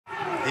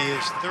He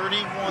is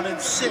 31-6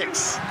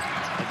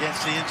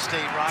 against the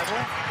in-state rival.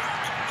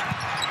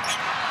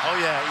 Oh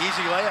yeah,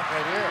 easy layup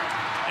right here.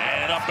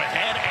 And up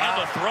ahead, and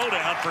the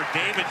throwdown for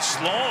David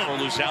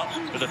Sloan, who's out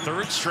for the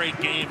third straight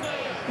game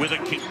with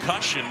a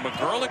concussion.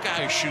 McGurl, a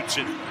guy who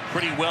shoots it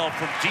pretty well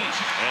from deep.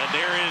 And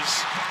there is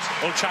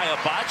Ochai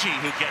Agbaji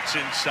who gets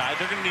inside.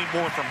 They're going to need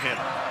more from him.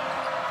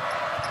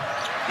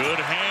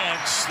 Good hand.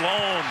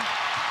 Sloan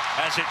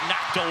has it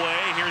knocked away.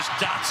 Here's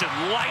Dotson,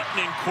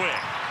 lightning quick.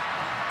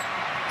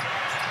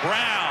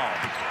 Brown,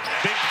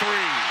 big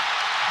three.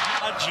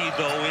 Agbaji,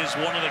 though, is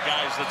one of the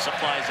guys that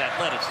supplies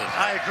athleticism.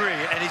 I agree,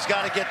 and he's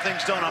got to get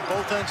things done on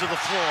both ends of the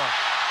floor.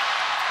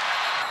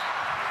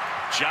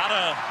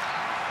 Jada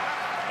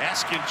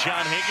asking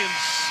John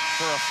Higgins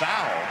for a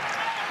foul.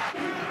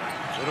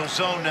 Little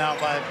zone now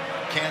by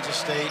Kansas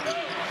State.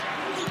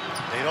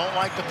 They don't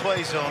like the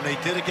play zone.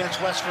 They did against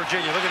West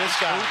Virginia. Look at this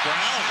guy.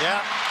 Brown. Yeah.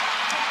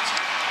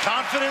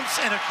 Confidence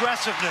and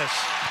aggressiveness.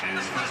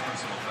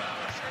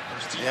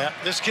 Yeah,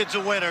 this kid's a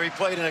winner. He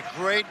played in a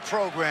great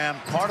program.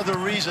 Part of the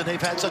reason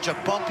they've had such a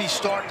bumpy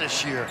start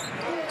this year.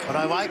 But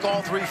I like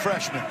all three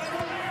freshmen.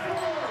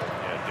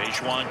 Yeah,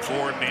 Dejuan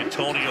Gordon,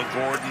 Antonio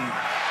Gordon,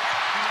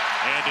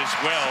 and as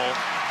well,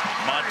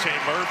 Monte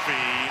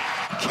Murphy.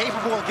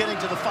 Capable of getting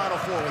to the Final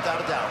Four without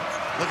a doubt.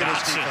 Look at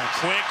his defense.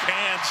 Quick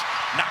hands,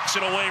 knocks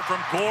it away from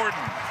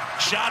Gordon.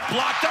 Shot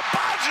blocked,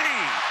 Agbaji!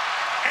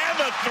 And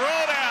the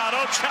throwdown,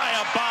 Ochai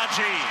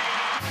Agbaji.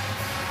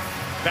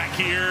 Back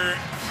here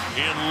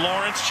in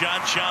Lawrence,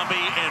 John Chambi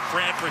and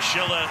Fran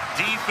Fraschilla.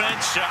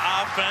 Defense to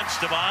offense,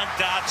 Devon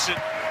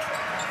Dotson.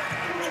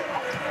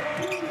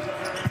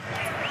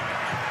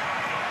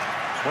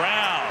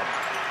 Brown.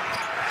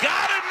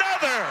 Got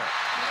another!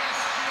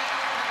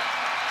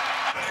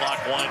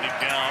 Clock winding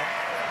down.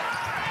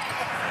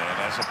 And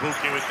as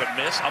Azubuike with the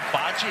miss,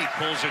 Agbaji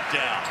pulls it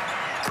down.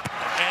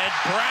 And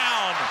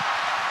Brown,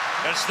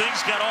 as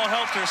things got all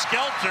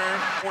helter-skelter,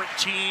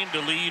 14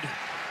 to lead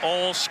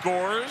all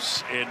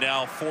scorers, and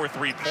now 4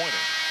 3-pointers.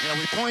 Yeah,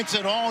 we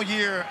pointed all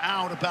year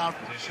out about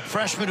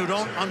freshmen who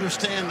don't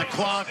understand the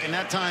clock, and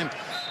that time,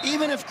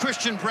 even if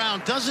Christian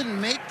Brown doesn't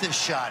make this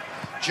shot,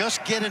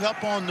 just get it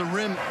up on the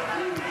rim.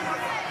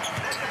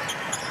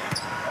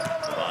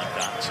 Devon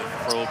Dotson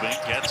probing,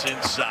 gets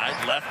inside,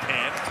 left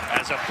hand,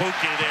 has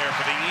Azubuike there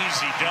for the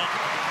easy dunk.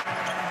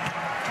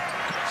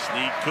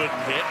 Snead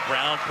couldn't hit,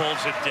 Brown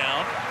pulls it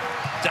down.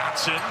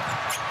 Dotson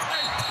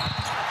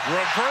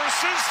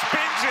reverses,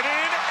 spins it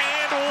in,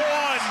 and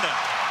one.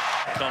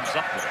 Comes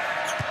up with it.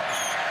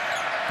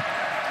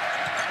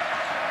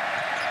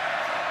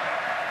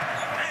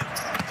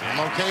 I'm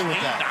okay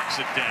with that. Knocks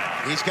it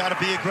down. He's got to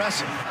be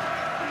aggressive.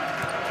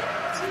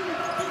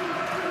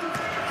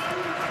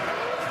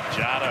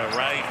 Jada,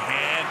 right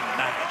hand,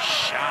 nice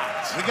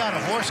shot. We got a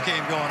horse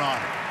game going on.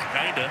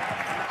 Kinda.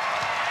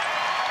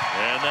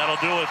 And that'll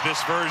do it,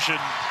 this version.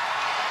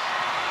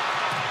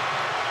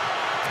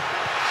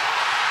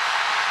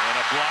 And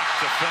a block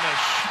to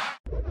finish.